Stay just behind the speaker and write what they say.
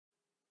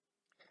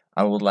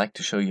I would like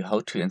to show you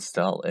how to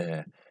install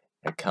a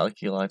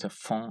calculator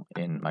font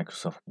in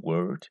Microsoft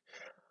Word.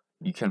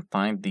 You can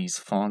find these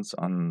fonts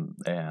on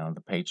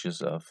the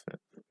pages of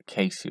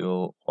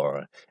Casio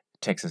or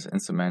Texas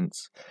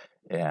Instruments.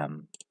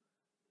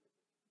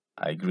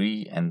 I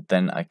agree, and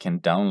then I can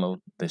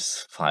download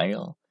this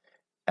file.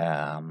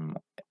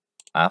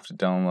 After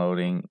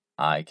downloading,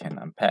 I can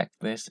unpack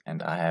this,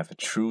 and I have a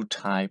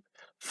TrueType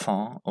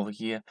font over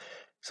here.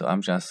 So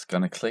I'm just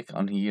gonna click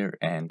on here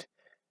and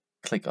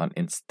click on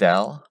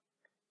install.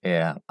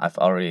 I've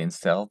already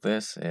installed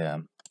this,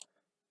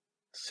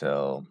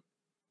 so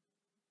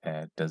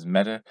it doesn't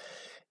matter.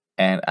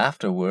 And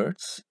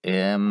afterwards,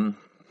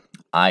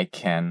 I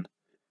can,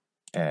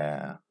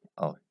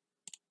 oh,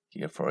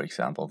 here for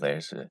example,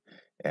 there's a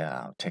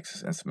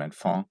Texas Instrument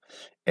font.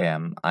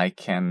 I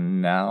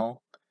can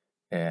now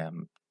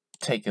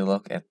take a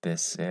look at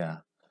this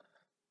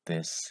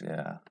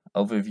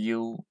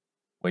overview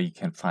where you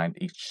can find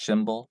each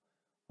symbol.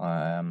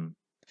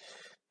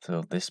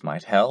 So this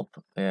might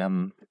help.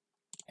 And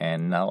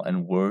now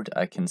in Word,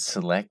 I can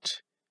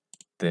select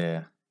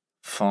the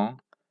font.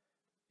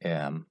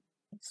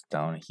 It's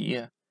down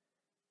here.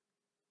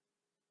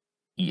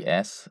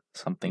 ES,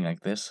 something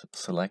like this,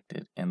 select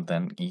it, and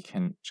then you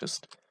can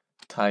just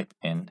type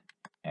in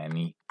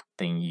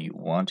anything you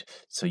want,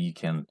 so you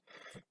can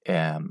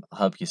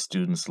help your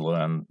students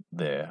learn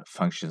the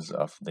functions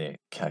of the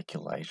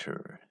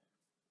calculator.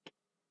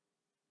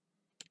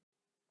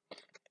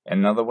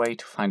 Another way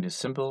to find a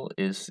symbol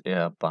is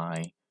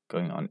by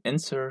going on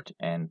Insert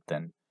and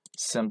then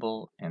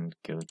Symbol and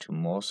go to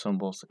More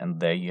Symbols, and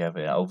there you have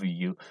an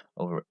overview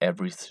over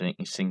everything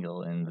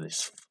single in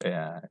this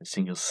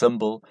single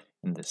symbol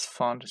in this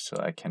font. So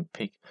I can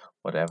pick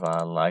whatever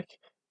I like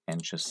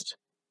and just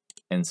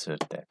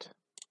insert that.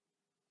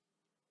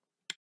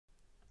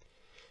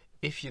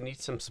 If you need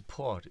some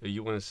support, or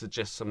you want to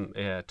suggest some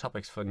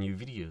topics for new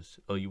videos,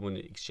 or you want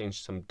to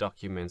exchange some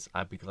documents,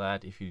 I'd be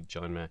glad if you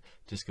join my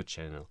Discord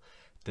channel.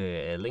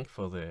 The link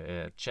for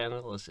the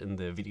channel is in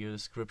the video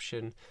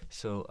description,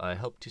 so I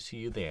hope to see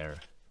you there.